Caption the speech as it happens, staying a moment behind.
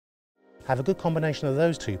Have a good combination of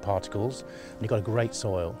those two particles and you've got a great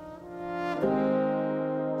soil.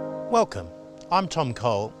 Welcome, I'm Tom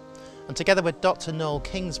Cole, and together with Dr. Noel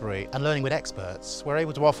Kingsbury and Learning with Experts, we're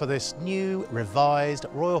able to offer this new, revised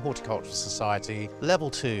Royal Horticultural Society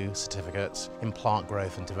Level 2 certificate in plant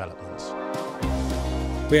growth and development.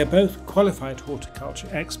 We are both qualified horticulture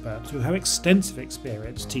experts who have extensive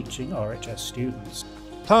experience teaching RHS students.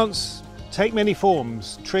 Plants take many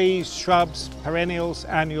forms: trees, shrubs, perennials,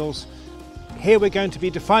 annuals. Here we're going to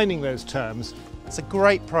be defining those terms. It's a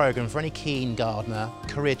great programme for any keen gardener,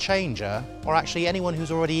 career changer, or actually anyone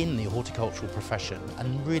who's already in the horticultural profession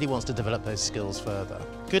and really wants to develop those skills further.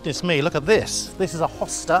 Goodness me, look at this. This is a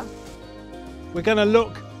Hosta. We're going to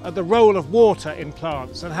look at the role of water in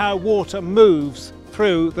plants and how water moves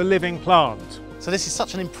through the living plant. So this is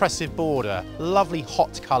such an impressive border. Lovely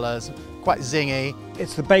hot colours, quite zingy.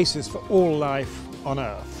 It's the basis for all life on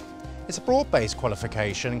Earth. It's a broad-based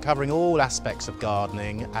qualification covering all aspects of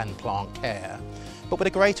gardening and plant care, but with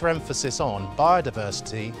a greater emphasis on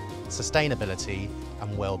biodiversity, sustainability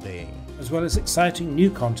and well-being. As well as exciting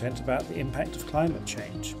new content about the impact of climate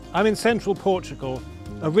change. I'm in central Portugal,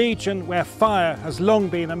 a region where fire has long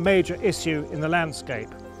been a major issue in the landscape.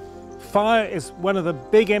 Fire is one of the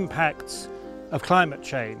big impacts of climate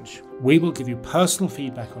change. We will give you personal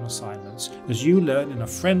feedback on assignments as you learn in a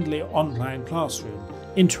friendly online classroom,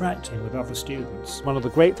 interacting with other students. One of the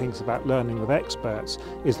great things about Learning with Experts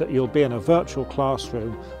is that you'll be in a virtual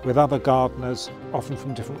classroom with other gardeners, often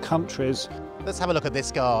from different countries. Let's have a look at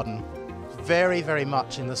this garden. Very, very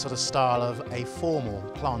much in the sort of style of a formal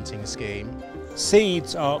planting scheme.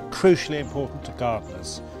 Seeds are crucially important to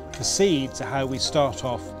gardeners. The seeds are how we start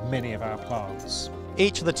off many of our plants.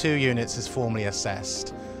 Each of the 2 units is formally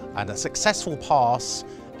assessed, and a successful pass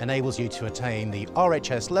enables you to attain the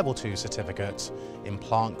RHS Level 2 certificate in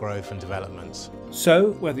plant growth and development.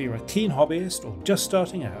 So, whether you're a keen hobbyist or just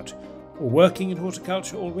starting out, or working in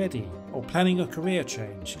horticulture already, or planning a career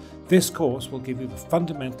change, this course will give you the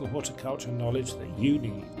fundamental horticulture knowledge that you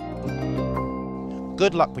need.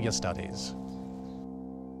 Good luck with your studies.